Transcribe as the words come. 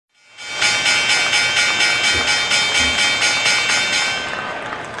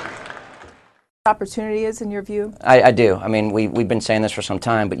opportunity is in your view? I do. I mean, we've been saying this for some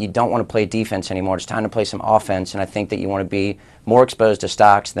time, but you don't want to play defense anymore. It's time to play some offense, and I think that you want to be more exposed to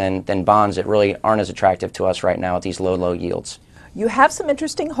stocks than bonds that really aren't as attractive to us right now at these low yields. You have some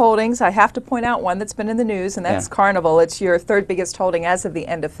interesting holdings. I have to point out one that's been in the news, and that's Carnival. It's your third biggest holding as of the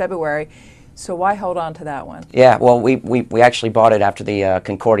end of February. So why hold on to that one? Yeah, well, we actually bought it after the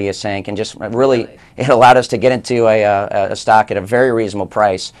Concordia sank, and just really it allowed us to get into a stock at a very reasonable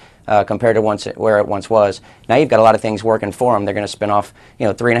price compared to where it once was. Now you've got a lot of things working for them. They're going to spin off,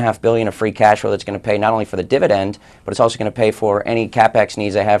 $3.5 billion of free cash flow that's going to pay not only for the dividend, but it's also going to pay for any capex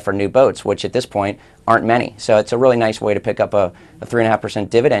needs they have for new boats, which at this point aren't many. So it's a really nice way to pick up a 3.5%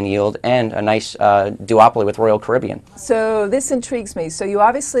 dividend yield and a nice duopoly with Royal Caribbean. So this intrigues me. So you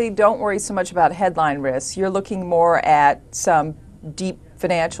obviously don't worry so much about headline risks. You're looking more at some deep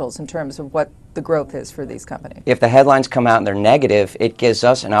financials in terms of what the growth is for these companies. If the headlines come out and they're negative, it gives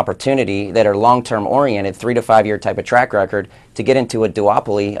us an opportunity that are long-term oriented, 3 to 5 year type of track record to get into a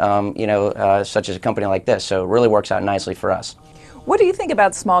duopoly, such as a company like this. So it really works out nicely for us. What do you think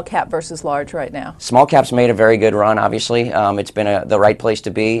about small cap versus large right now? Small cap's made a very good run, obviously. It's been the right place to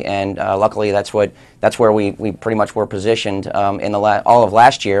be, and luckily that's where we pretty much were positioned in all of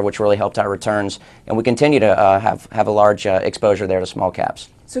last year, which really helped our returns, and we continue to have a large exposure there to small caps.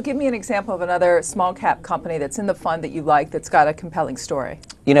 So give me an example of another small cap company that's in the fund that you like that's got a compelling story.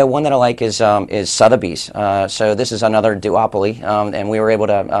 One that I like is Sotheby's. So this is another duopoly, and we were able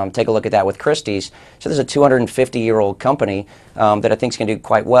to take a look at that with Christie's. So this is a 250-year-old company that I think is going to do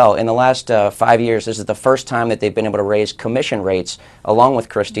quite well. In the last 5 years, this is the first time that they've been able to raise commission rates along with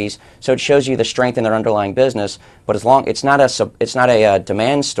Christie's. So it shows you the strength in their underlying business. But it's not a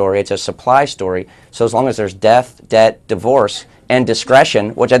demand story; it's a supply story. So as long as there's death, debt, divorce, and discretion,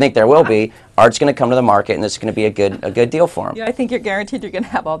 which I think there will be, art's going to come to the market, and this is going to be a good deal for them. Yeah, I think you're guaranteed you're going to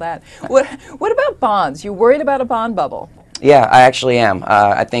have all that. What about bonds? You worried about a bond bubble? Yeah, I actually am.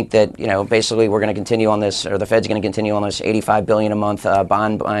 I think that basically we're going to continue on this, or the Fed's going to continue on this $85 billion a month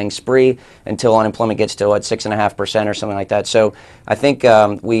bond buying spree until unemployment gets to 6.5% or something like that. So I think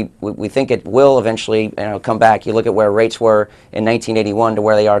we think it will eventually come back. You look at where rates were in 1981 to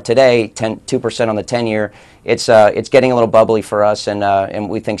where they are today, 2% on the 10-year. It's getting a little bubbly for us, and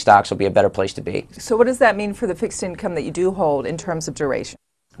we think stocks will be a better place to be. So what does that mean for the fixed income that you do hold in terms of duration?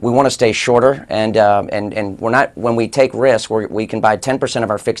 We want to stay shorter, and we're not. When we take risks, we can buy 10% of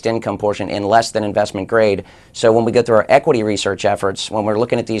our fixed income portion in less than investment grade. So when we go through our equity research efforts, when we're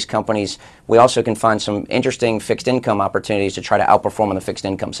looking at these companies, we also can find some interesting fixed income opportunities to try to outperform on the fixed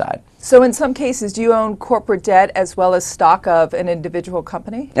income side. So in some cases, do you own corporate debt as well as stock of an individual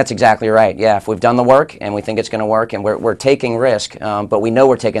company? That's exactly right. Yeah, if we've done the work and we think it's going to work, and we're taking risk, but we know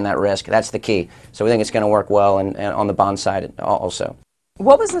we're taking that risk. That's the key. So we think it's going to work well, and on the bond side also.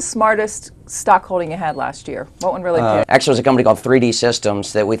 What was the smartest stock holding you had last year? What one really paid? Actually, there's a company called 3D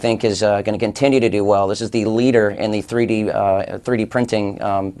Systems that we think is going to continue to do well. This is the leader in the 3D printing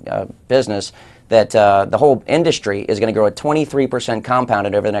business. That the whole industry is going to grow at 23%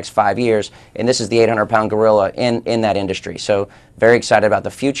 compounded over the next 5 years, and this is the 800-pound gorilla in that industry. So very excited about the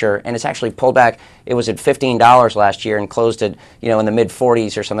future, and it's actually pulled back. It was at $15 last year and closed at in the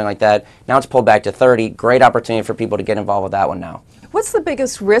mid-40s or something like that. Now it's pulled back to 30. Great opportunity for people to get involved with that one now. What's the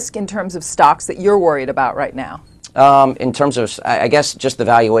biggest risk in terms of stocks that you're worried about right now? In terms of, I guess, just the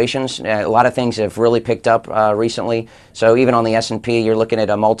valuations, a lot of things have really picked up recently. So even on the S&P, you're looking at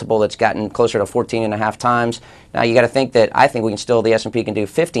a multiple that's gotten closer to 14.5 times. Now you got to think that I think the S&P can do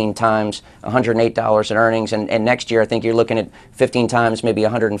 15 times $108 in earnings, and next year I think you're looking at 15 times maybe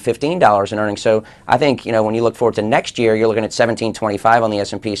 $115 in earnings. So I think when you look forward to next year, you're looking at 1725 on the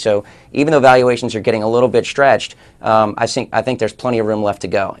S&P. So even though valuations are getting a little bit stretched, I think there's plenty of room left to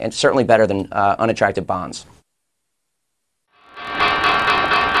go, and certainly better than unattractive bonds.